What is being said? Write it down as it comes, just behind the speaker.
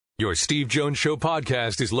Your Steve Jones Show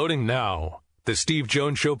podcast is loading now. The Steve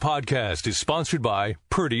Jones Show podcast is sponsored by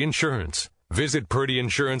Purdy Insurance. Visit Purdy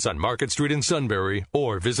Insurance on Market Street in Sunbury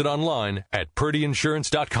or visit online at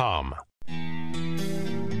purdyinsurance.com.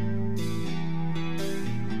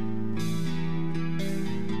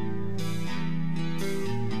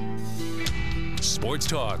 Sports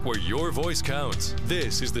talk where your voice counts.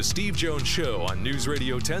 This is the Steve Jones Show on News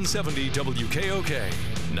Radio 1070 WKOK.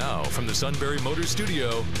 Now from the Sunbury Motors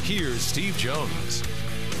Studio, here's Steve Jones.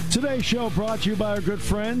 Today's show brought to you by our good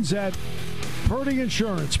friends at Purdy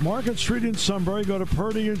Insurance. Market Street in Sunbury. Go to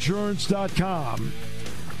purdyinsurance.com.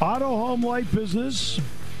 Auto, home, light business,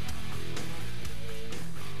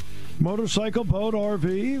 motorcycle, boat,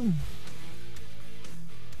 RV.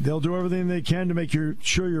 They'll do everything they can to make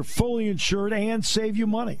sure you're fully insured and save you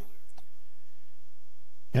money.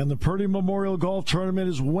 And the Purdy Memorial Golf Tournament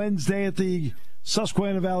is Wednesday at the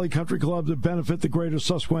Susquehanna Valley Country Club to benefit the Greater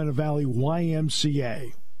Susquehanna Valley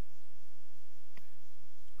YMCA.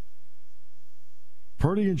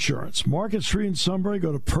 Purdy Insurance. Market Street in Sunbury.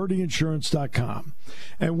 Go to purdyinsurance.com.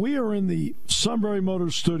 And we are in the Sunbury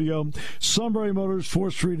Motors studio. Sunbury Motors,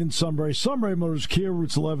 4th Street in Sunbury. Sunbury Motors, Kia,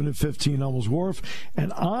 routes 11 and 15, Hummels Wharf.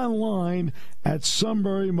 And online at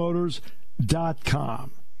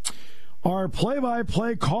sunburymotors.com. Our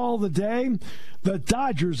play-by-play call of the day. The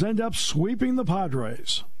Dodgers end up sweeping the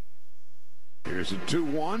Padres. Here's a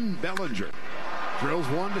 2-1, Bellinger. Drills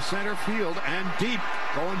one to center field and deep.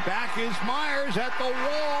 Going back is Myers at the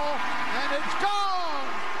wall, and it's gone!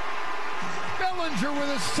 Bellinger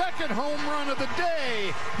with his second home run of the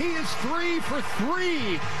day. He is 3 for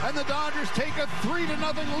 3, and the Dodgers take a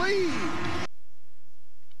 3-0 lead.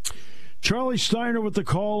 Charlie Steiner with the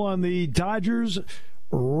call on the Dodgers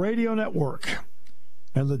radio network.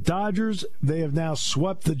 And the Dodgers, they have now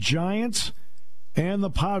swept the Giants and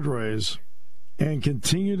the Padres and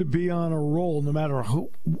continue to be on a roll. No matter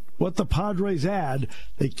what the Padres add,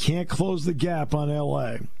 they can't close the gap on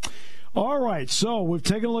L.A. All right, so we've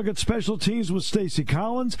taken a look at special teams with Stacey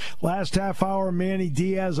Collins. Last half hour, Manny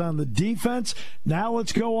Diaz on the defense. Now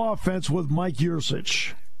let's go offense with Mike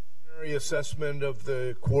Yurcich. Assessment of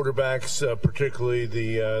the quarterbacks, particularly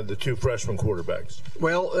the two freshman quarterbacks?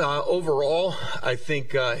 Well, overall, I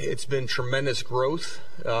think it's been tremendous growth.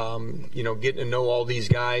 Getting to know all these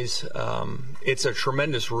guys, it's a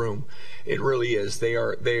tremendous room. It really is. They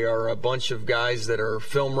are a bunch of guys that are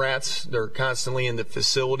film rats. They're constantly in the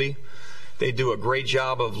facility. They do a great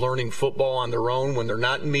job of learning football on their own when they're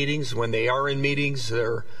not in meetings. When they are in meetings,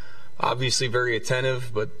 they're obviously very attentive,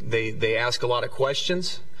 but they ask a lot of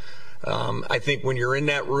questions. I think when you're in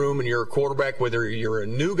that room and you're a quarterback, whether you're a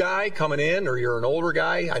new guy coming in or you're an older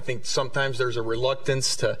guy, I think sometimes there's a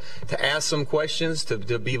reluctance to ask some questions,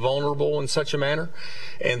 to be vulnerable in such a manner.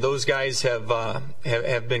 And those guys have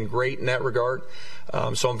been great in that regard.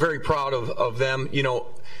 So I'm very proud of them. You know,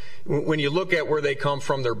 when you look at where they come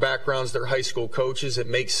from, their backgrounds, their high school coaches, it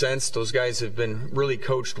makes sense. Those guys have been really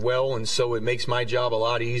coached well, and so it makes my job a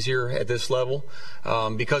lot easier at this level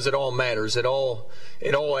because it all matters. It all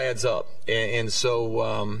adds up. And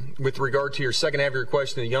so with regard to your second half of your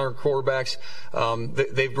question, the younger quarterbacks,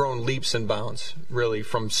 they've grown leaps and bounds, really,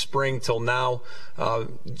 from spring till now.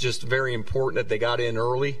 Just very important that they got in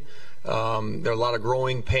early. There are a lot of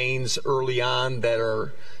growing pains early on that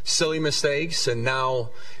are silly mistakes, and now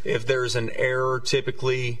if there's an error,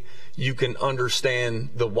 typically you can understand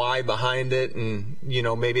the why behind it, and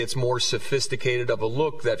maybe it's more sophisticated of a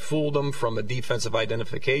look that fooled them from a defensive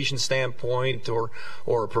identification standpoint or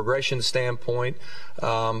a progression standpoint,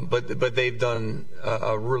 but they've done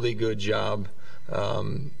a really good job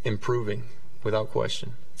improving without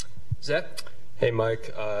question. Zach? Hey,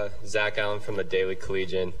 Mike. Zach Allen from the Daily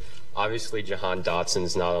Collegian. Obviously, Jahan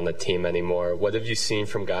Dotson's not on the team anymore. What have you seen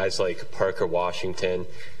from guys like Parker Washington,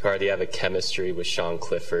 who already have a chemistry with Sean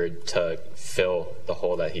Clifford to fill the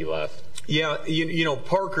hole that he left? Yeah,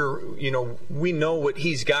 Parker, we know what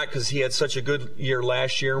he's got because he had such a good year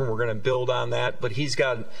last year, and we're going to build on that. But he's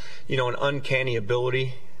got, an uncanny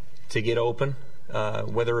ability to get open,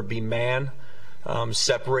 whether it be man,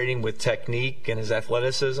 separating with technique and his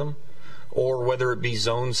athleticism, or whether it be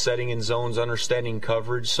zone setting in zones, understanding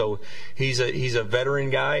coverage. So he's a veteran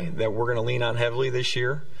guy that we're going to lean on heavily this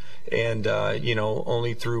year. And,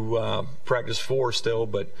 only through practice 4 still,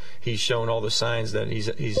 but he's shown all the signs that he's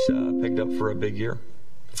picked up for a big year.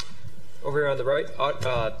 Over here on the right,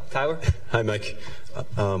 Tyler. Hi, Mike.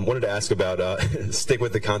 Wanted to ask about stick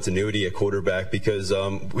with the continuity at quarterback, because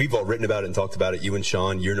we've all written about it and talked about it. You and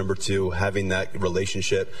Sean, year number 2, having that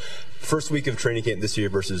relationship. First week of training camp this year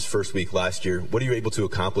versus first week last year. What are you able to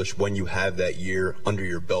accomplish when you have that year under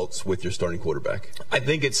your belts with your starting quarterback? I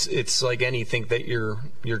think it's like anything that you're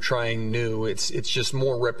trying new. It's just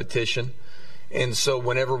more repetition, and so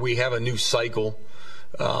whenever we have a new cycle,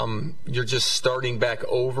 you're just starting back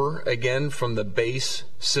over again from the base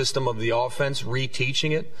system of the offense,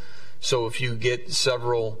 reteaching it. So if you get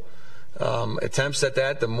several attempts at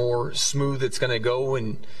that, the more smooth it's going to go,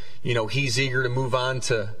 and he's eager to move on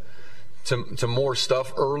to more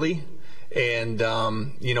stuff early. And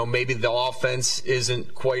maybe the offense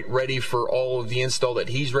isn't quite ready for all of the install that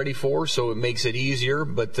he's ready for, so it makes it easier.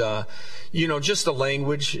 But just the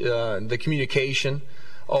language, the communication,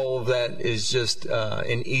 all of that is just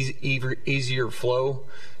an easier flow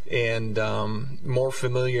and more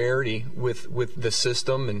familiarity with the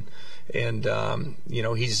system, and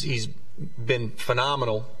he's been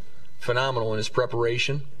phenomenal in his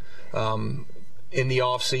preparation in the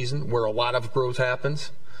off season, where a lot of growth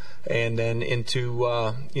happens, and then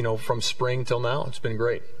into from spring till now. It's been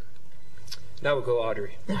great. Now we'll go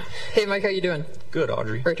Audrey. Hey, Mike, how you doing? Good,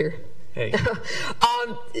 Audrey. Right here. Hey.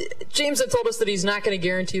 James had told us that he's not going to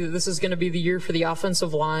guarantee that this is going to be the year for the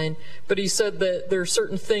offensive line, but he said that there are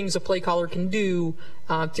certain things a play caller can do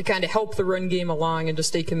to kind of help the run game along and to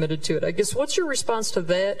stay committed to it. I guess, what's your response to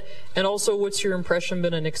that, and also what's your impression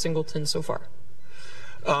been of Nick Singleton so far?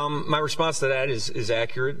 My response to that is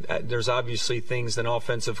accurate. There's obviously things an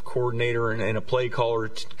offensive coordinator and a play caller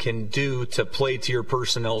can do to play to your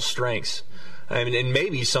personnel strengths. I mean, and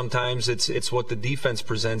maybe sometimes it's what the defense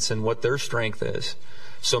presents and what their strength is.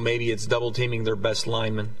 So maybe it's double teaming their best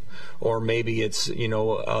lineman, or maybe it's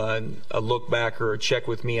a look back or a check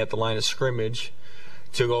with me at the line of scrimmage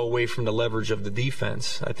to go away from the leverage of the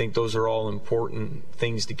defense. I think those are all important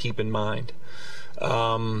things to keep in mind.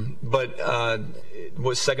 But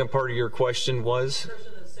what second part of your question was?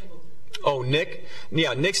 Oh, Nick.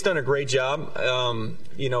 Yeah, Nick's done a great job.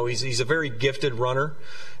 He's a very gifted runner,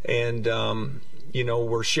 and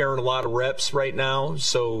we're sharing a lot of reps right now.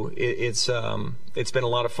 So it's been a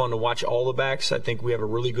lot of fun to watch all the backs. I think we have a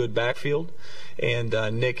really good backfield, and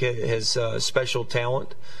Nick has special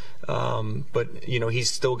talent. But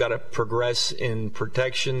he's still got to progress in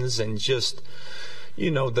protections and just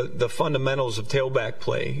the fundamentals of tailback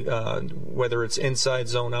play, whether it's inside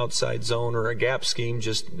zone, outside zone, or a gap scheme,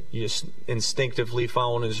 just instinctively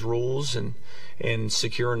following his rules and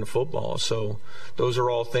securing the football. So those are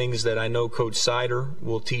all things that I know Coach Sider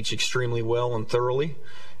will teach extremely well and thoroughly,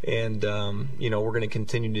 and we're going to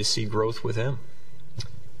continue to see growth with him.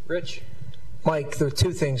 Rich. Mike, there are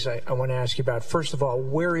two things I want to ask you about. First of all,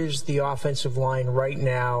 where is the offensive line right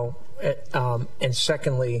now? And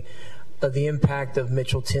secondly, the impact of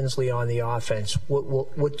Mitchell Tinsley on the offense.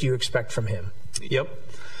 What do you expect from him? Yep.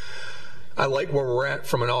 I like where we're at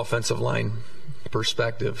from an offensive line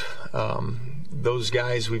perspective. Those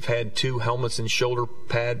guys, we've had 2 helmets and shoulder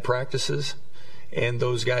pad practices, and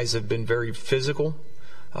those guys have been very physical.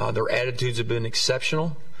 Their attitudes have been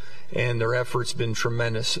exceptional, and their efforts been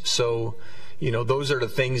tremendous. So, those are the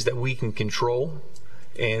things that we can control,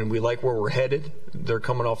 and we like where we're headed. They're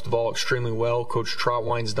coming off the ball extremely well. Coach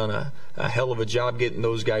Trotwine's done a hell of a job getting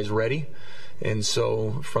those guys ready. And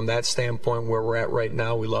so from that standpoint, where we're at right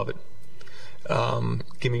now, we love it.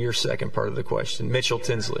 Give me your second part of the question. Mitchell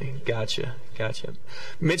Tinsley. Gotcha.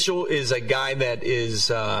 Mitchell is a guy that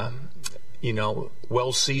is,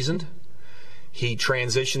 well-seasoned. He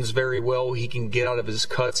transitions very well. He can get out of his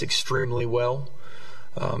cuts extremely well.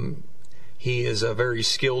 He is a very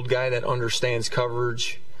skilled guy that understands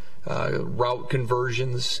coverage, route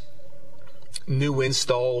conversions. New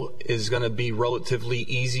install is going to be relatively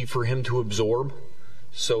easy for him to absorb.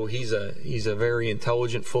 So he's a very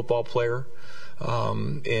intelligent football player,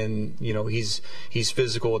 and he's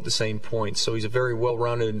physical at the same point. So he's a very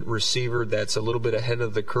well-rounded receiver that's a little bit ahead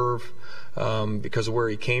of the curve because of where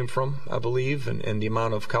he came from, I believe, and the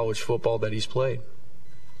amount of college football that he's played.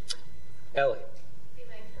 Ellie.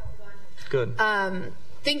 Good.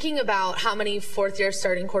 Thinking about how many fourth-year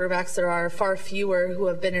starting quarterbacks there are, far fewer who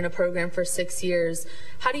have been in a program for 6 years,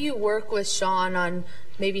 how do you work with Sean on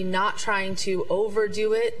maybe not trying to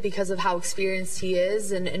overdo it because of how experienced he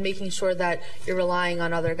is, and making sure that you're relying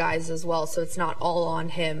on other guys as well, so it's not all on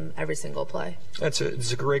him every single play? It's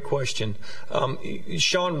a great question.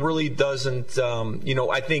 Sean really doesn't,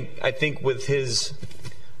 I think with his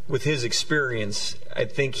experience, I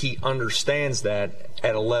think he understands that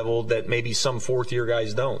at a level that maybe some fourth-year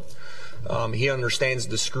guys don't. He understands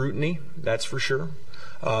the scrutiny, that's for sure,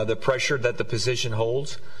 the pressure that the position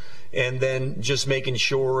holds, and then just making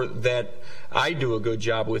sure that I do a good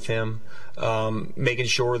job with him, making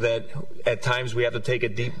sure that at times we have to take a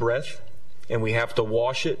deep breath and we have to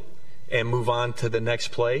wash it and move on to the next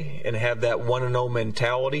play and have that 1-0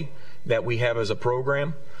 mentality that we have as a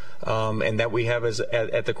program. And that we have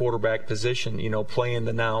at the quarterback position, play in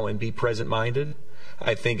the now and be present-minded,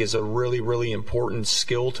 I think is a really, really important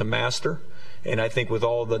skill to master. And I think with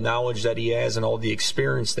all the knowledge that he has and all the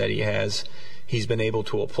experience that he has, he's been able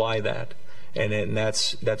to apply that. And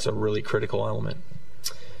that's a really critical element.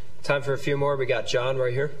 Time for a few more. We got John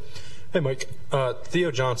right here. Hey, Mike.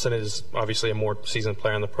 Theo Johnson is obviously a more seasoned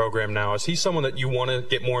player in the program now. Is he someone that you want to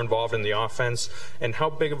get more involved in the offense? And how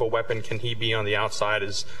big of a weapon can he be on the outside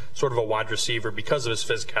as sort of a wide receiver because of his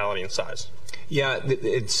physicality and size? Yeah,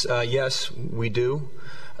 it's yes, we do.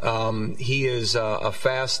 He is a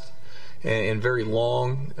fast and very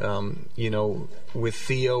long. With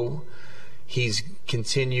Theo, he's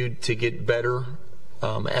continued to get better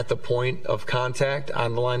at the point of contact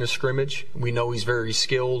on the line of scrimmage. We know he's very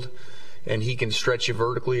skilled, and he can stretch you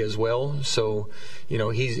vertically as well. So,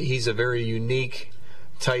 he's a very unique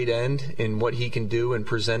tight end in what he can do and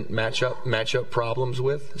present matchup problems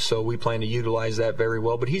with. So we plan to utilize that very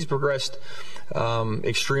well. But he's progressed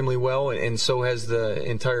extremely well, and so has the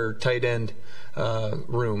entire tight end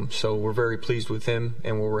room. So we're very pleased with him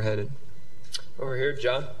and where we're headed. Over here,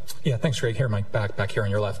 John. Yeah, thanks, Greg. Here, Mike, back here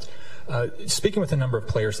on your left. Speaking with a number of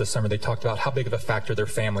players this summer, they talked about how big of a factor their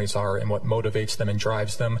families are and what motivates them and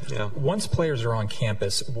drives them. Yeah. Once players are on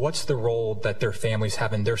campus, what's the role that their families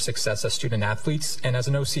have in their success as student athletes? And as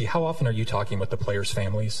an OC, how often are you talking with the players'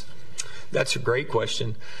 families? That's a great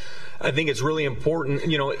question. I think it's really important.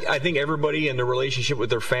 I think everybody in the relationship with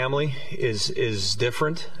their family is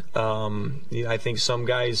different. I think some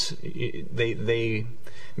guys, they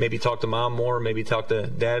maybe talk to mom more, maybe talk to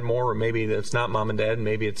dad more, or maybe it's not mom and dad,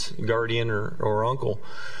 maybe it's guardian or uncle.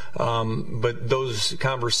 But those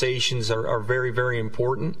conversations are very, very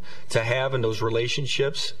important to have in those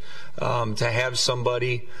relationships. To have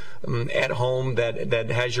somebody at home that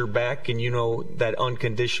has your back and that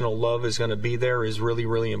unconditional love is going to be there is really,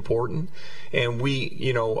 really important. And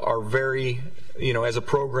we, are very, as a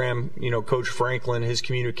program, Coach Franklin, his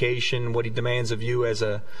communication, what he demands of you as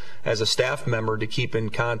a staff member to keep in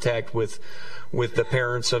contact with the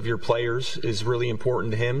parents of your players is really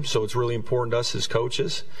important to him. So it's really important to us as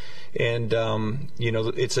coaches. And,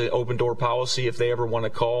 it's an open door policy. If they ever want to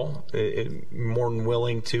call, more than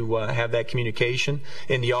willing to have that communication.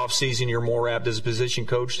 In the off season, you're more apt as a position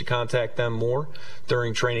coach to contact them more.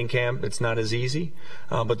 During training camp, it's not as easy.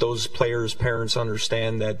 But those players' parents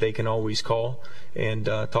understand that they can always call and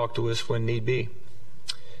talk to us when need be.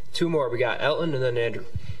 Two more. We got Elton and then Andrew.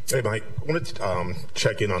 Hey, Mike. I wanted to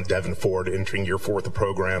check in on Devin Ford entering year 4 of the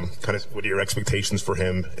program. Kind of what are your expectations for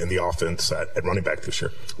him in the offense at running back this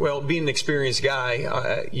year? Well, being an experienced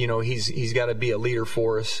guy, he's got to be a leader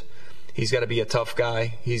for us. He's got to be a tough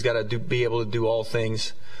guy. He's got to be able to do all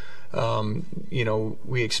things.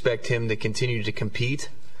 We expect him to continue to compete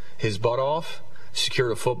his butt off, secure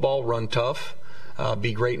the football, run tough,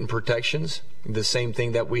 be great in protections. The same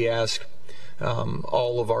thing that we ask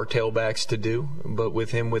all of our tailbacks to do, but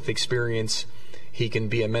with him with experience, he can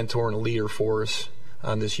be a mentor and a leader for us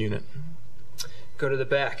on this unit. Go to the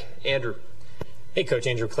back. Andrew. Hey, Coach,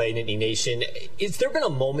 Andrew Clay, Nittany Nation. Has there been a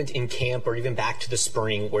moment in camp or even back to the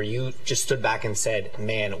spring where you just stood back and said,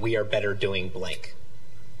 man, we are better doing blank?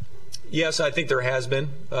 Yes, I think there has been.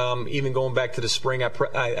 Even going back to the spring,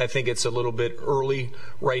 I think it's a little bit early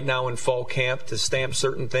right now in fall camp to stamp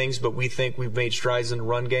certain things, but we think we've made strides in the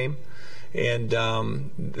run game. And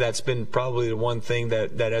that's been probably the one thing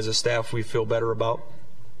that as a staff we feel better about.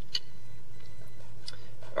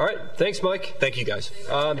 All right. Thanks, Mike. Thank you, guys.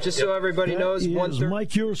 Just so everybody knows,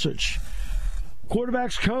 Mike Yursich,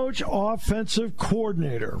 quarterback's coach, offensive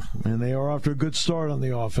coordinator. And they are off to a good start on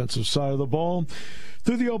the offensive side of the ball.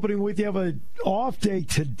 Through the opening week, you have an off day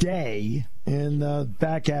today and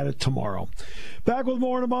back at it tomorrow. Back with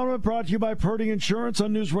more in a moment, brought to you by Purdy Insurance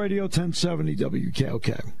on News Radio 1070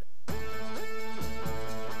 WKOK.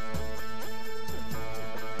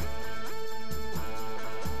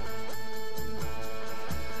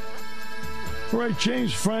 All right,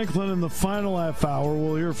 James Franklin in the final half hour.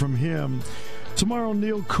 We'll hear from him. Tomorrow,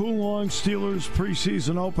 Neil Coulon, Steelers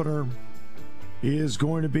preseason opener, is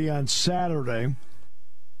going to be on Saturday.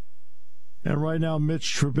 And right now,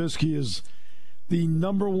 Mitch Trubisky is the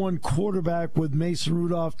number 1 quarterback with Mason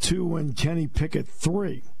Rudolph 2 and Kenny Pickett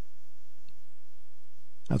 3.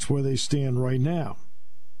 That's where they stand right now.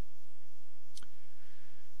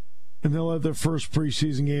 And they'll have their first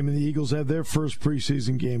preseason game, and the Eagles have their first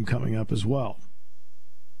preseason game coming up as well.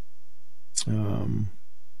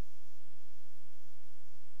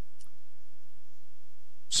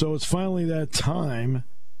 So it's finally that time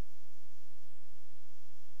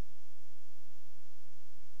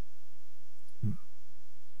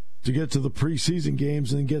to get to the preseason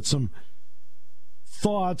games and get some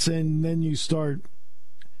thoughts, and then you start.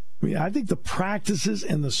 I mean, I think the practices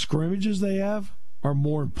and the scrimmages they have are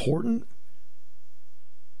more important.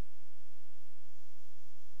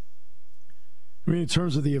 I mean, in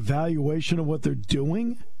terms of the evaluation of what they're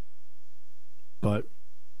doing, but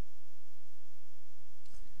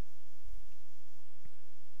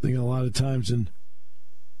I think a lot of times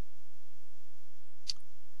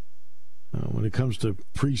when it comes to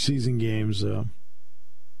preseason games,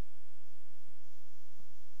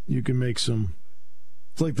 you can make some.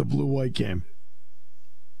 It's like the blue-white game.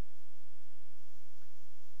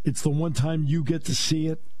 It's the one time you get to see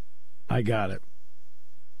it. I got it.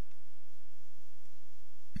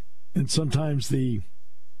 And sometimes the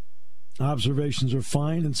observations are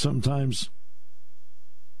fine, and sometimes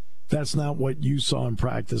that's not what you saw in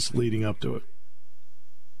practice leading up to it.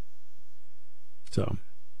 So.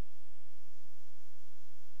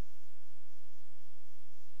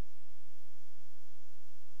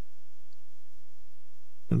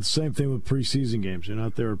 And the same thing with preseason games. You're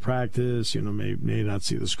not there at practice, may not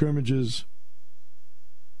see the scrimmages.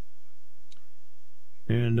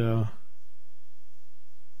 And,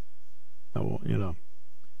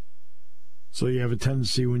 so you have a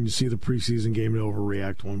tendency when you see the preseason game to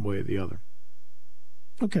overreact one way or the other.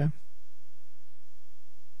 Okay.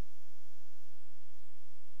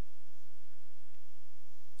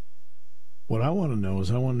 What I want to know is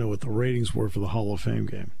what the ratings were for the Hall of Fame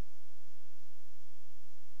game.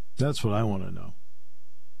 That's what I want to know.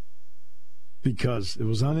 Because it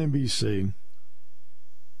was on NBC.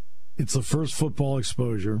 It's the first football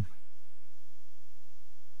exposure.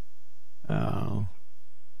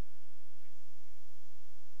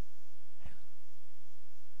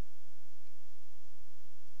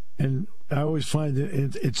 And I always find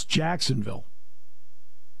it's Jacksonville.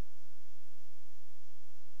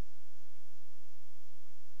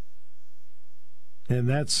 And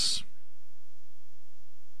let's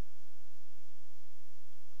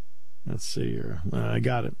see here. I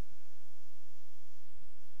got it.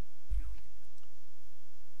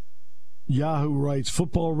 Yahoo writes,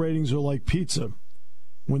 football ratings are like pizza.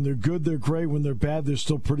 When they're good, they're great. When they're bad, they're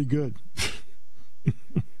still pretty good.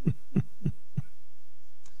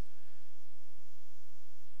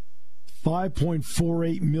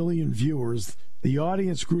 5.48 million viewers. The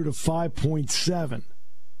audience grew to 5.7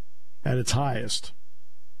 at its highest.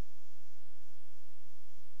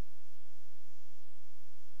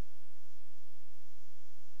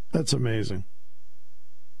 That's amazing.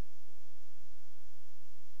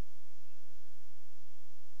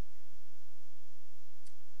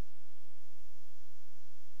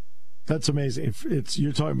 That's amazing.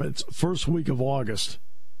 You're talking about it's first week of August.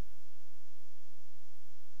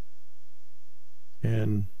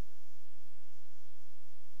 And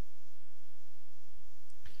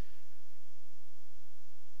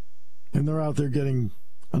they're out there getting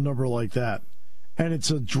a number like that. And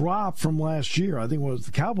it's a drop from last year. I think it was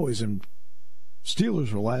the Cowboys and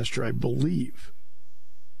Steelers were last year, I believe.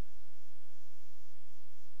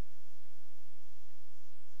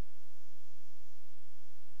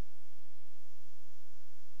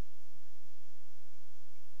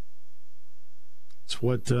 It's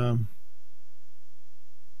what I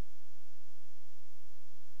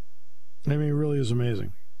mean, it really is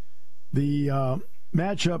amazing. The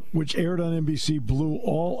matchup, which aired on NBC, blew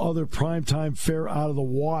all other primetime fare out of the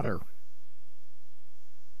water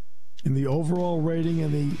in the overall rating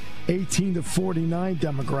and the 18 to 49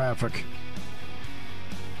 demographic.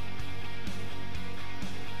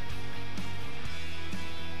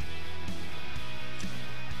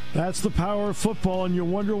 That's the power of football, and you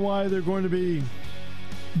wonder why they're going to be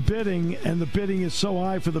bidding, and the bidding is so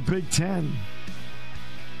high for the Big Ten.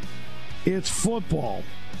 It's football.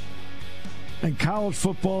 And college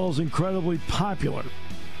football is incredibly popular.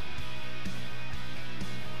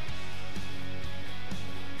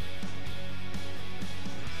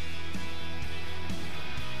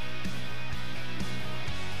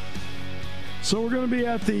 So we're going to be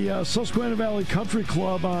at the Susquehanna Valley Country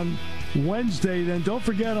Club on Wednesday. Then don't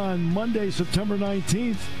forget on Monday, September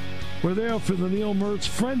 19th, we're there for the Neil Mertz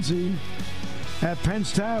Frenzy at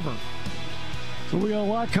Penn's Tavern. So we got a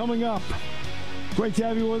lot coming up. Great to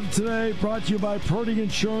have you with us today. Brought to you by Purdy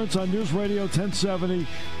Insurance on News Radio 1070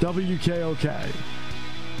 WKOK.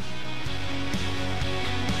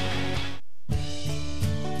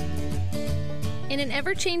 In an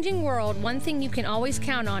ever-changing world, one thing you can always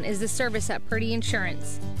count on is the service at Purdy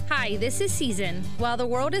Insurance. Hi, this is Season. While the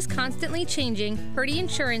world is constantly changing, Purdy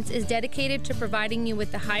Insurance is dedicated to providing you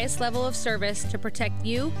with the highest level of service to protect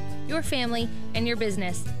you, your family, and your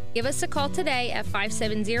business. Give us a call today at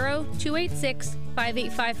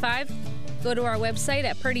 570-286-5855. Go to our website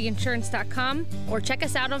at purdyinsurance.com or check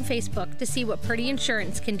us out on Facebook to see what Purdy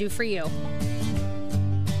Insurance can do for you.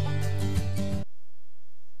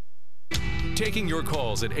 Taking your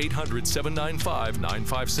calls at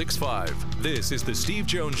 800-795-9565. This is The Steve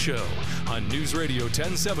Jones Show on News Radio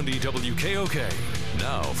 1070 WKOK.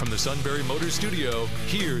 Now from the Sunbury Motors Studio,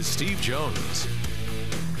 here's Steve Jones.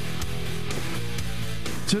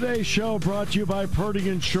 Today's show brought to you by Purdy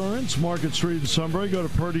Insurance, Market Street in Sunbury. Go to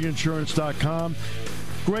purdyinsurance.com.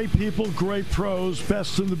 Great people, great pros,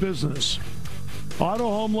 best in the business. Auto,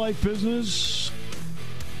 home, life business,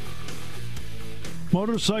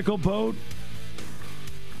 motorcycle, boat,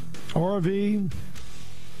 RV,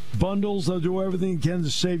 bundles. They'll do everything they can to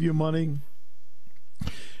save you money.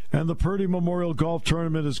 And the Purdy Memorial Golf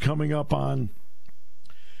Tournament is coming up on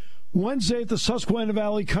Wednesday at the Susquehanna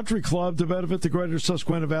Valley Country Club to benefit the Greater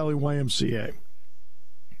Susquehanna Valley YMCA.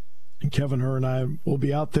 And Kevin Herr and I will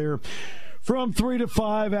be out there from 3 to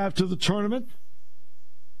 5 after the tournament,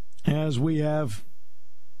 as we have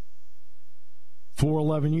for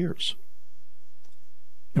 11 years.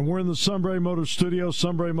 And we're in the Sunbury Motors studio,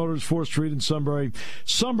 Sunbury Motors, 4th Street in Sunbury.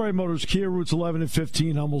 Sunbury Motors, Kia, routes 11 and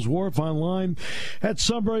 15, Hummel's Wharf, online at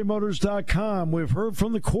sunburymotors.com. We've heard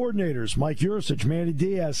from the coordinators, Mike Yurcich, Manny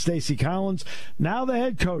Diaz, Stacy Collins, now the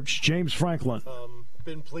head coach, James Franklin.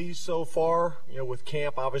 Been pleased so far, with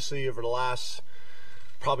camp. Obviously, over the last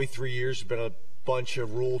probably 3 years, there's been a bunch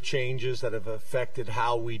of rule changes that have affected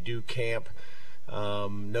how we do camp.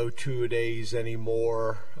 No two-a-days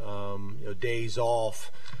anymore, days off.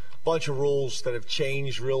 Bunch of rules that have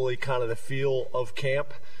changed really kind of the feel of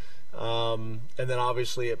camp. And then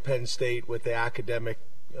obviously at Penn State with the academic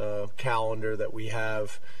calendar that we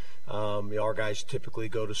have, our guys typically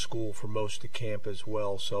go to school for most of camp as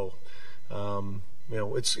well. So,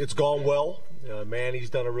 it's gone well. Manny's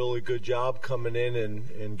done a really good job coming in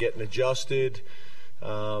and getting adjusted.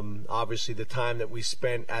 Obviously the time that we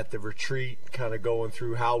spent at the retreat kind of going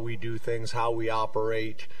through how we do things, how we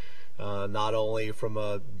operate, not only from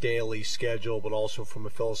a daily schedule but also from a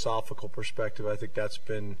philosophical perspective. I think that's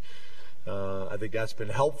been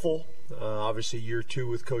helpful. Obviously year 2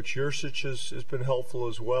 with Coach Yurcich has been helpful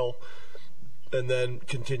as well, and then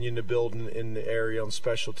continuing to build in the area on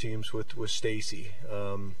special teams with Stacy.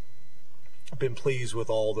 Been pleased with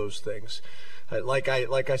all those things. Like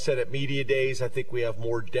I said at media days, I think we have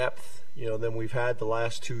more depth, than we've had the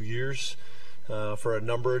last 2 years, for a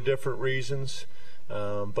number of different reasons.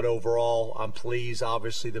 But overall, I'm pleased.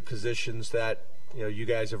 Obviously, the positions that you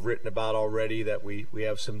guys have written about already, that we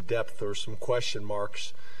have some depth or some question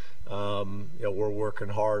marks. We're working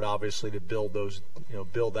hard, obviously, to build those,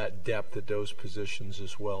 build that depth at those positions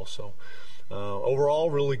as well. So.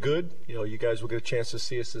 Overall, really good. You guys will get a chance to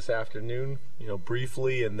see us this afternoon,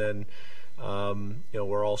 briefly, and then,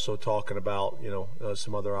 we're also talking about,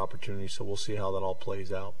 some other opportunities. So we'll see how that all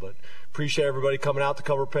plays out. But appreciate everybody coming out to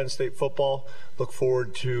cover Penn State football. Look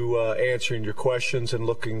forward to answering your questions and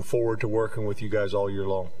looking forward to working with you guys all year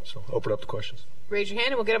long. So open up the questions. Raise your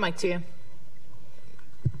hand and we'll get a mic to you.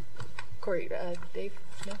 Corey, Dave,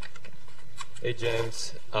 no? Hey,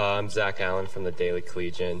 James. I'm Zach Allen from the Daily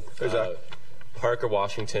Collegian. Hey, Zach. Parker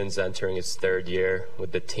Washington's entering his 3rd year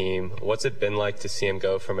with the team. What's it been like to see him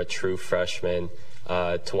go from a true freshman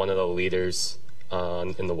to one of the leaders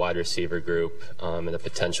in the wide receiver group and a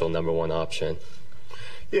potential number 1 option?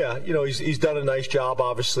 Yeah, he's done a nice job.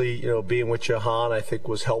 Obviously, being with Jahan, I think,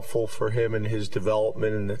 was helpful for him in his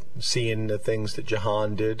development and seeing the things that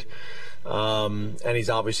Jahan did. And he's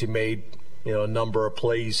obviously made a number of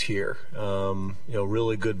plays here.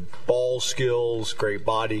 Really good ball skills, great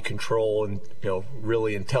body control, and,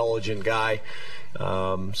 really intelligent guy.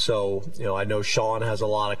 So, I know Sean has a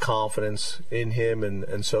lot of confidence in him,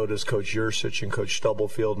 and so does Coach Yurcich and Coach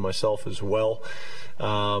Stubblefield and myself as well.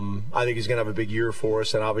 I think he's going to have a big year for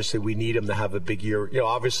us, and obviously we need him to have a big year.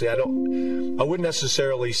 Obviously I wouldn't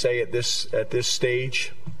necessarily say at this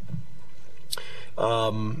stage,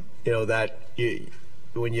 that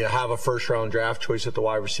when you have a first-round draft choice at the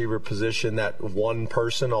wide receiver position, that one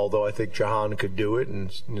person, although I think Jahan could do it,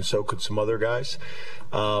 and so could some other guys.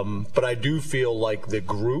 But I do feel like the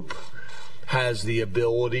group has the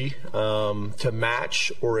ability to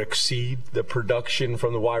match or exceed the production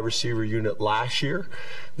from the wide receiver unit last year.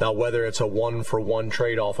 Now, whether it's a one-for-one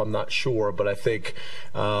trade-off, I'm not sure. But I think,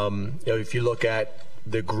 if you look at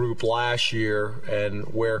the group last year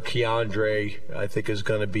and where Keandre, I think, is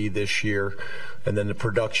going to be this year, and then the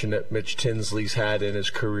production that Mitch Tinsley's had in his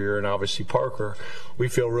career, and obviously Parker, we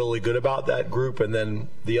feel really good about that group. And then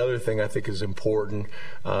the other thing I think is important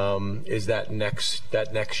is that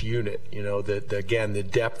next unit. You know, again, the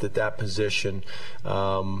depth at that position,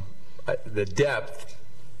 the depth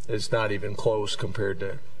is not even close compared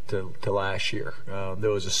to last year. There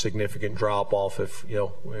was a significant drop off if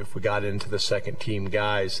we got into the second team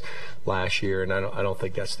guys last year, and I don't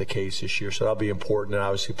think that's the case this year. So that'll be important. And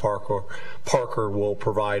obviously Parker will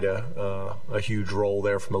provide a huge role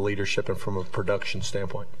there from a leadership and from a production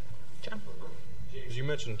standpoint. John? James, you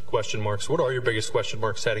mentioned question marks. What are your biggest question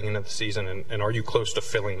marks heading into the season, and are you close to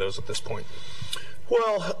filling those at this point?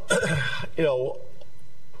 Well,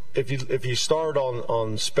 if you start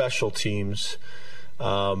on special teams,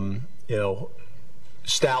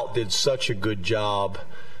 Stout did such a good job,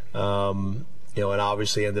 and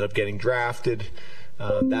obviously ended up getting drafted.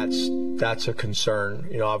 That's a concern.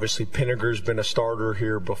 Obviously Pinniger's been a starter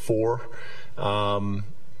here before.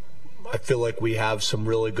 I feel like we have some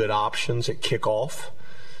really good options at kickoff,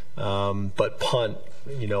 but punt,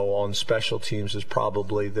 on special teams is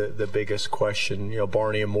probably the biggest question.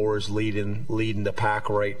 Barney and Moore is leading the pack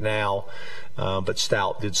right now, but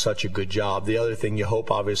Stout did such a good job. The other thing you hope,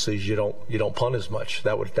 obviously, is you don't punt as much.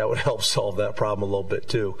 That would help solve that problem a little bit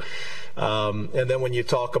too. And then when you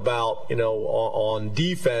talk about on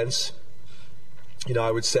defense,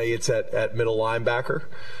 I would say it's at middle linebacker.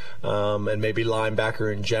 And maybe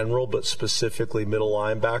linebacker in general, but specifically middle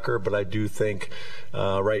linebacker. But I do think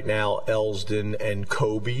right now Elsdon and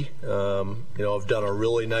Kobe, have done a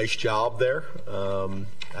really nice job there.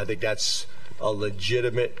 I think that's a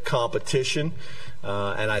legitimate competition,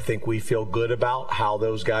 and I think we feel good about how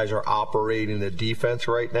those guys are operating the defense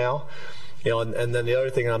right now. And then the other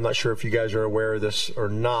thing, and I'm not sure if you guys are aware of this or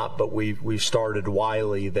not, but we started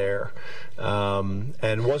Wiley there,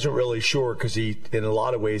 and wasn't really sure because in a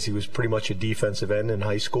lot of ways he was pretty much a defensive end in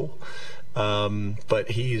high school,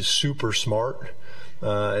 but he is super smart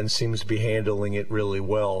and seems to be handling it really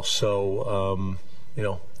well. So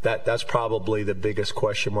that's probably the biggest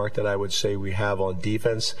question mark that I would say we have on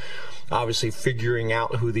defense. Obviously figuring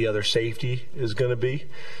out who the other safety is going to be,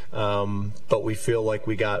 but we feel like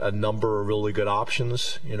we got a number of really good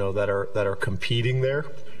options, that are competing there.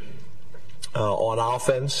 On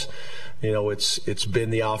offense, it's been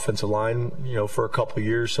the offensive line, for a couple of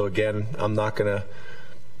years. So again, I'm not going to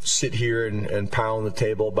sit here and pound the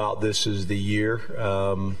table about this is the year,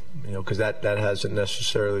 because that hasn't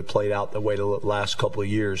necessarily played out the way the last couple of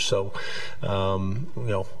years. So, I'm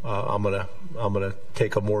gonna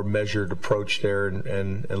take a more measured approach there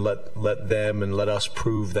and let them and let us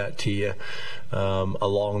prove that to you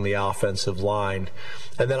along the offensive line.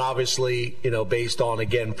 And then obviously, based on,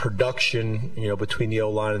 again, production, between the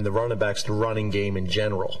O-line and the running backs, the running game in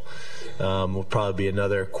general will probably be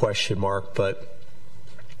another question mark. But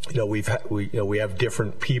we have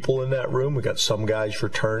different people in that room. We got some guys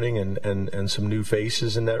returning and some new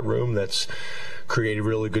faces in that room. That's created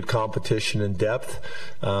really good competition and depth.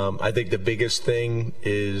 I think the biggest thing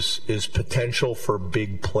is potential for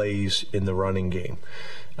big plays in the running game.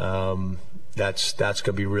 That's going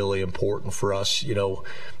to be really important for us.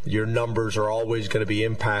 Your numbers are always going to be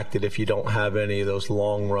impacted if you don't have any of those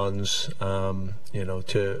long runs,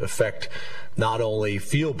 to affect not only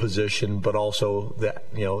field position but also the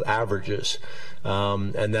averages.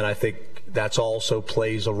 And then I think that's also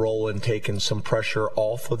plays a role in taking some pressure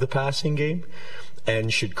off of the passing game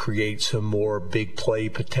and should create some more big play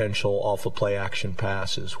potential off of play action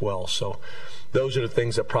pass as well. So those are the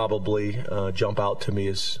things that probably jump out to me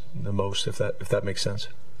as the most, if that makes sense.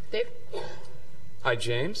 Dave? Hi,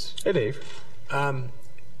 James. Hey, Dave.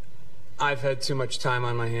 I've had too much time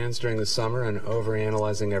on my hands during the summer and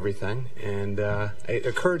overanalyzing everything, and it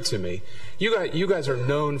occurred to me, you guys are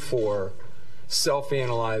known for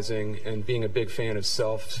self-analyzing and being a big fan of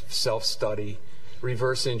self-study,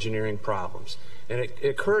 reverse engineering problems. And it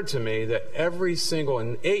occurred to me that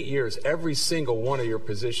in 8 years, every single one of your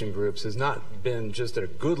position groups has not been just at a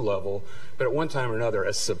good level, but at one time or another,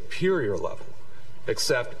 a superior level,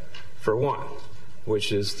 except for one,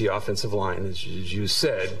 which is the offensive line, as you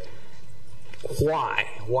said. Why?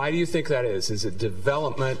 Why do you think that is? Is it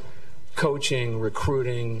development, coaching,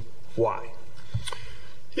 recruiting? Why?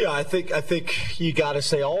 Yeah, I think you got to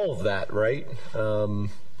say all of that, right?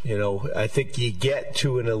 I think you get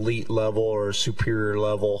to an elite level or a superior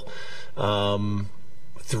level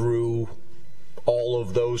through all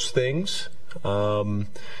of those things.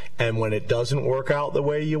 And when it doesn't work out the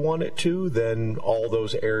way you want it to, then all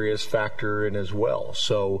those areas factor in as well.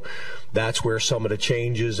 So that's where some of the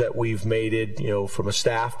changes that we've made it, from a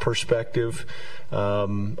staff perspective,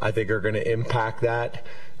 I think are going to impact that.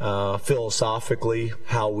 Philosophically,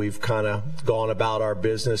 how we've kind of gone about our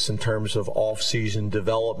business in terms of off-season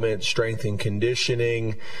development, strength and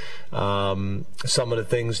conditioning, some of the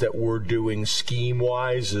things that we're doing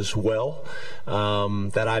scheme-wise as well,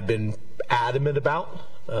 that I've been adamant about,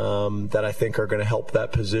 that I think are going to help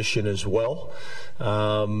that position as well.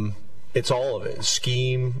 It's all of it.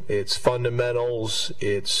 Scheme, it's fundamentals,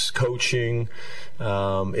 it's coaching,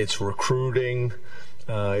 it's recruiting.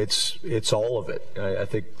 It's all of it. I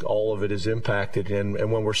think all of it is impacted,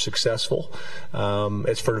 and when we're successful,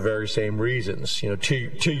 it's for the very same reasons.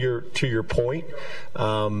 To your point,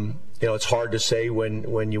 it's hard to say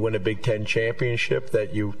when you win a Big Ten championship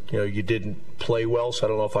that you didn't play well. So I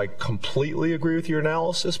don't know if I completely agree with your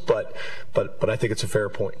analysis, but I think it's a fair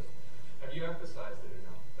point. Have you emphasized it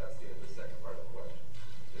enough? That's the second part of the question.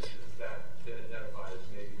 Is that been identified as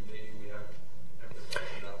maybe we haven't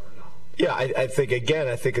emphasized enough or not? Yeah, I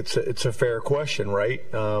think it's a fair question, right?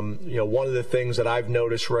 One of the things that I've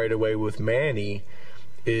noticed right away with Manny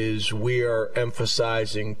is we are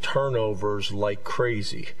emphasizing turnovers like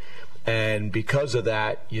crazy. And because of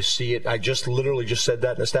that, you see it. I literally just said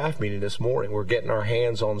that in a staff meeting this morning. We're getting our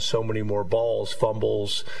hands on so many more balls,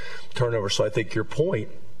 fumbles, turnovers. So I think your point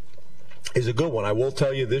is a good one. I will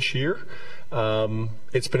tell you this year,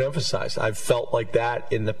 it's been emphasized. I've felt like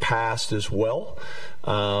that in the past as well,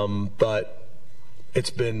 but it's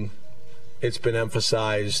been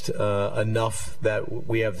emphasized enough that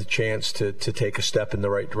we have the chance to take a step in the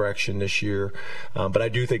right direction this year. But I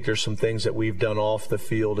do think there's some things that we've done off the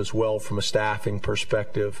field as well from a staffing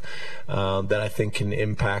perspective that I think can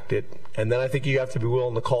impact it. And then I think you have to be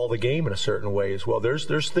willing to call the game in a certain way as well.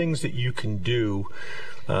 There's things that you can do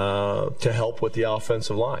to help with the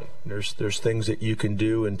offensive line. There's things that you can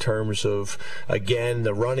do in terms of, again,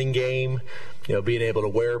 the running game, being able to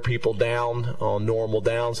wear people down on normal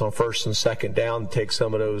downs on first and second down, take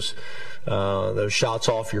some of those shots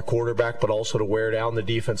off your quarterback, but also to wear down the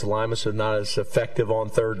defensive linemen so they're not as effective on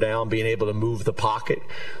third down, being able to move the pocket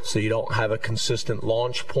so you don't have a consistent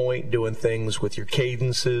launch point, doing things with your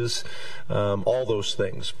cadences, all those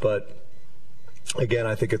things. But again,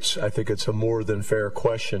 I think it's a more than fair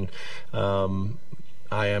question.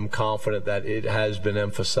 I am confident that it has been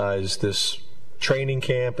emphasized this training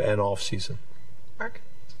camp and off season. Mark?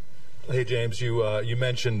 Hey, James, you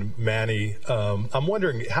mentioned Manny. I'm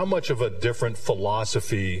wondering how much of a different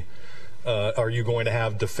philosophy are you going to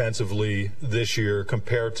have defensively this year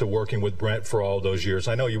compared to working with Brent for all those years?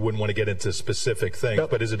 I know you wouldn't want to get into specific things,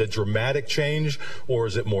 but is it a dramatic change or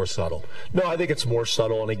is it more subtle? No, I think it's more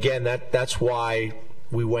subtle. And again, that's why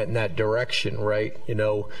we went in that direction, right? At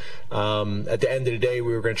the end of the day,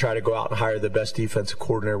 we were going to try to go out and hire the best defensive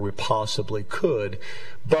coordinator we possibly could,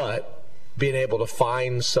 but being able to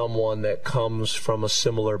find someone that comes from a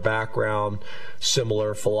similar background,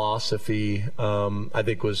 similar philosophy, I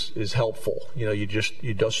think is helpful. You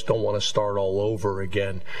just don't want to start all over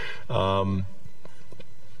again.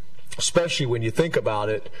 Especially when you think about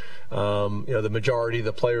it, the majority of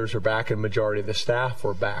the players are back and the majority of the staff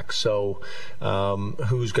are back. So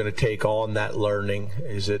who's going to take on that learning?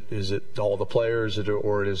 Is it all the players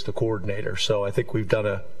or it is the coordinator? So I think we've done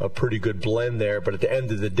a pretty good blend there. But at the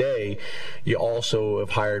end of the day, you also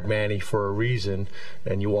have hired Manny for a reason,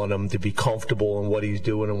 and you want him to be comfortable in what he's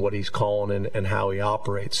doing and what he's calling and how he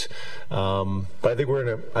operates. But I think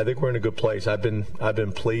we're in a good place. I've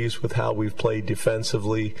been pleased with how we've played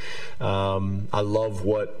defensively. I love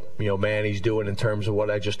what Manny's doing in terms of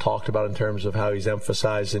what I just talked about, in terms of how he's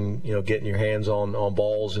emphasizing getting your hands on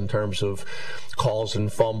balls, in terms of calls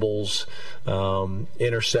and fumbles,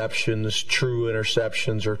 interceptions, true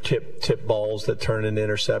interceptions, or tip balls that turn into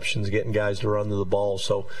interceptions, getting guys to run to the ball.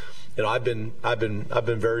 So I've been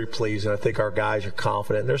very pleased, and I think our guys are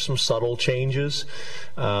confident. And there's some subtle changes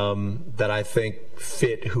that I think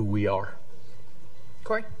fit who we are.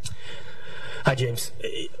 Corey? Hi, James.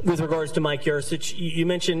 With regards to Mike Yurcich, you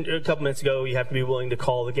mentioned a couple minutes ago you have to be willing to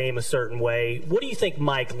call the game a certain way. What do you think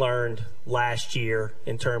Mike learned last year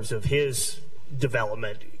in terms of his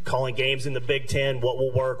development, calling games in the Big Ten, what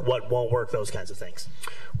will work, what won't work, those kinds of things?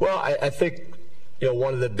 Well, I think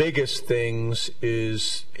one of the biggest things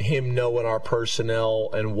is him knowing our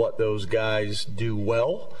personnel and what those guys do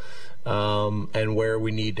well, and where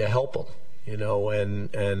we need to help them.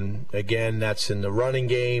 And again, that's in the running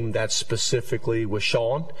game. That's specifically with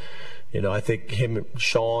Sean. I think him,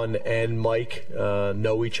 Sean, and Mike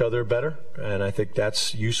know each other better, and I think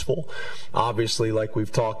that's useful. Obviously, like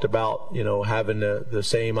we've talked about, having the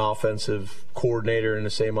same offensive coordinator and the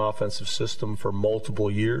same offensive system for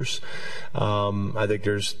multiple years, I think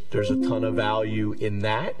there's a ton of value in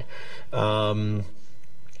that.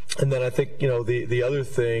 And then I think, the other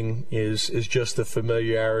thing is just the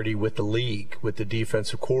familiarity with the league, with the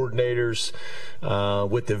defensive coordinators,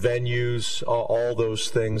 with the venues, all those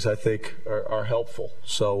things I think are helpful.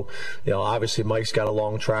 So, obviously Mike's got a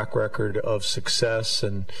long track record of success.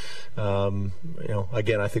 And,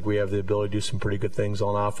 again, I think we have the ability to do some pretty good things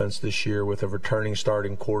on offense this year with a returning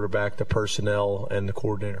starting quarterback, the personnel, and the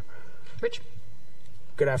coordinator. Rich.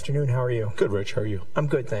 Good afternoon. How are you? Good, Rich. How are you? I'm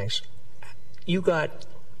good, thanks. You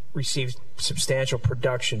received substantial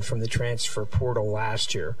production from the transfer portal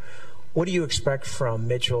last year. What do you expect from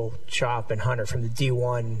Mitchell, Chop, and Hunter from the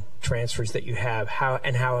D1 transfers that you have? How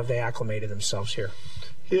have they acclimated themselves here?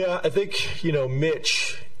 Yeah, I think,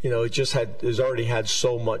 Mitch, has already had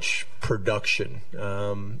so much production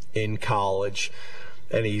in college,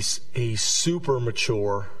 and he's super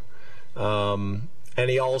mature. And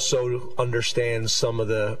he also understands some of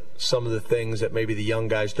the things that maybe the young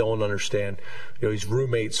guys don't understand. He's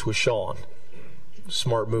roommates with Sean.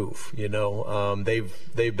 Smart move. They've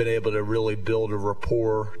been able to really build a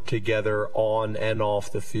rapport together on and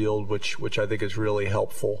off the field, which I think is really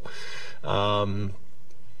helpful.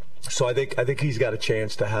 So I think he's got a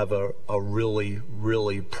chance to have a really,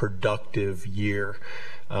 really productive year.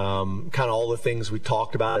 Kind of all the things we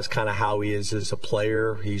talked about is kind of how he is as a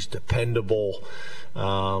player. He's dependable.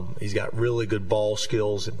 He's got really good ball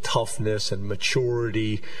skills and toughness and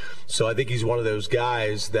maturity. So I think he's one of those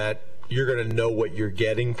guys that you're going to know what you're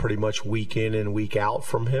getting pretty much week in and week out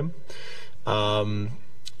from him.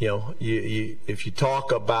 If you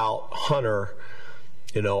talk about Hunter,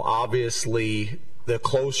 obviously the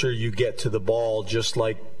closer you get to the ball, just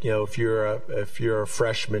like if you're a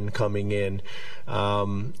freshman coming in,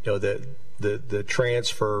 the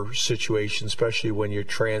transfer situation, especially when you're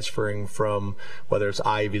transferring from whether it's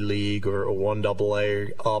Ivy League or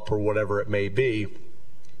 1AA up or whatever it may be,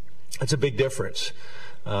 it's a big difference.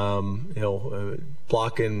 Blocking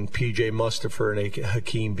P.J. Mustipher and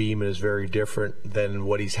Hakeem Beamon is very different than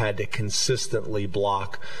what he's had to consistently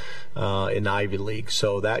block in Ivy League.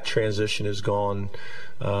 So that transition has gone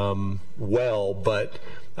well, but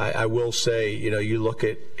I will say, you look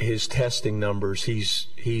at his testing numbers,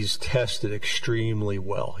 he's tested extremely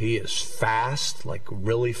well. He is fast, like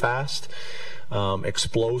really fast,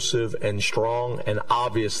 explosive and strong, and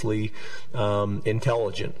obviously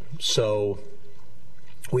intelligent. So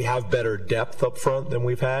we have better depth up front than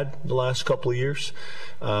we've had the last couple of years.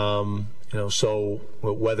 So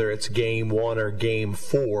whether it's game 1 or game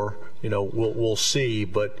 4, we'll see,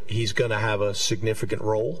 but he's going to have a significant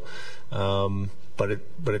role. But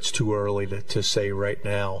it's too early to say right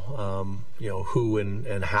now, who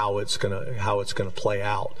and how it's gonna play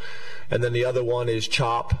out. And then the other one is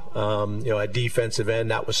Chop, at defensive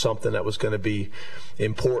end. That was something that was going to be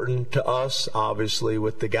important to us, obviously,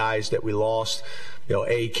 with the guys that we lost,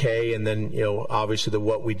 AK, and then obviously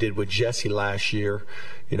what we did with Jesse last year.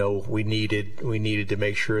 We needed to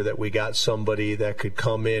make sure that we got somebody that could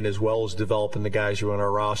come in, as well as developing the guys who are on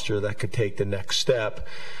our roster that could take the next step.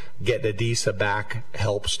 Getting Adisa back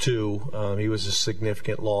helps too. He was a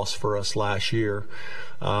significant loss for us last year,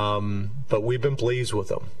 but we've been pleased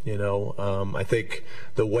with him. I think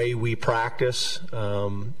the way we practice,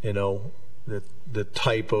 the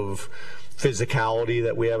type of physicality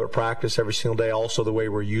that we have at practice every single day. Also, the way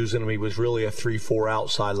we're using him, he was really a 3-4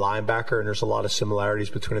 outside linebacker, and there's a lot of similarities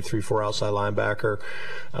between a 3-4 outside linebacker,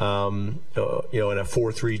 and a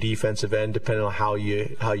 4-3 defensive end, depending on how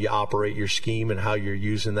you operate your scheme and how you're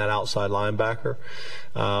using that outside linebacker.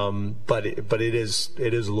 But it is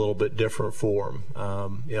a little bit different for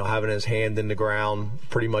him. Having his hand in the ground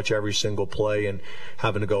pretty much every single play, and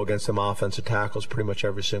having to go against them offensive tackles pretty much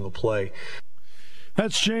every single play.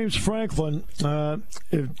 That's James Franklin.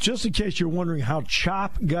 Just in case you're wondering how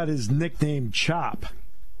Chop got his nickname Chop,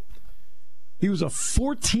 he was a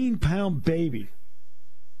 14-pound baby.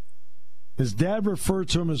 His dad referred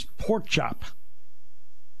to him as Pork Chop.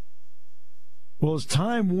 Well, as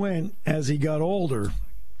time went, as he got older,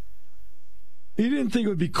 he didn't think it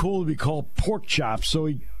would be cool to be called Pork Chop, so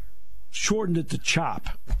he shortened it to Chop.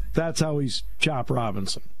 That's how he's Chop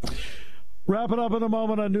Robinson. Wrap it up in a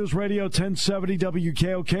moment on News Radio 1070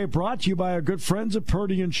 WKOK, brought to you by our good friends at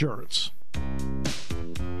Purdy Insurance.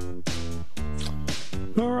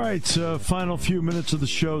 All right, final few minutes of the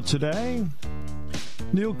show today.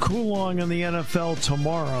 Neil Coulon in the NFL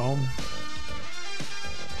tomorrow.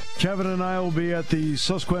 Kevin and I will be at the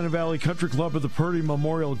Susquehanna Valley Country Club at the Purdy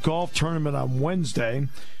Memorial Golf Tournament on Wednesday.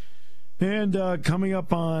 And coming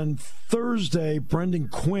up on Thursday, Brendan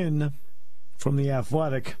Quinn from The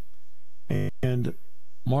Athletic and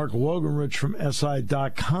Mark Wogenrich from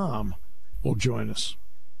SI.com will join us.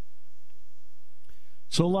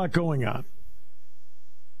 So a lot going on.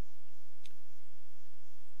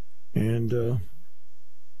 And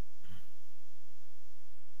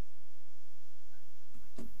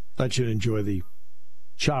thought you'd enjoy the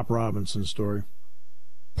Chop Robinson story.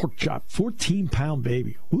 Pork chop, 14-pound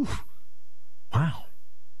baby. Oof. Wow.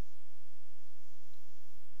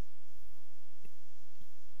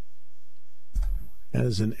 That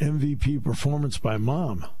is an MVP performance by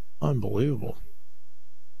Mom. Unbelievable.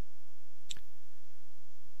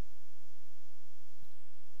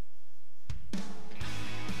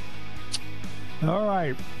 All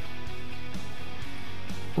right.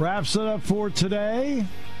 Wraps it up for today.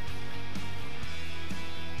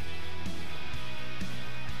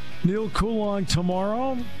 Neil Coulon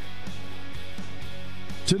tomorrow.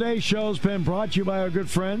 Today's show has been brought to you by our good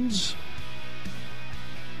friends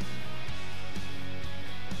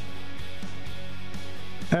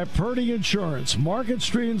at Purdy Insurance. Market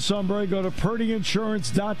Street in Sunbury. Go to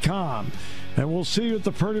purdyinsurance.com. And we'll see you at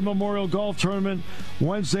the Purdy Memorial Golf Tournament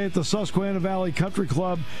Wednesday at the Susquehanna Valley Country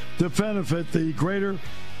Club to benefit the greater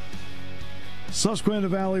Susquehanna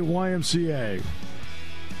Valley YMCA.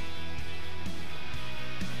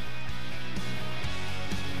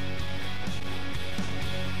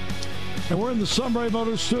 And we're in the Sunbury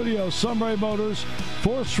Motors studio. Sunbury Motors,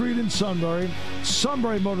 4th Street in Sunbury.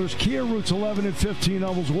 Sunbury Motors, Kia routes 11 and 15,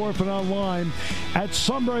 Hummels Wharf, and online at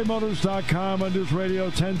sunburymotors.com on News Radio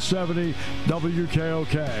 1070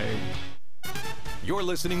 WKOK. You're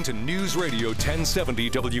listening to News Radio 1070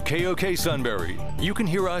 WKOK Sunbury. You can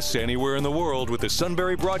hear us anywhere in the world with the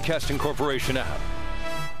Sunbury Broadcasting Corporation app.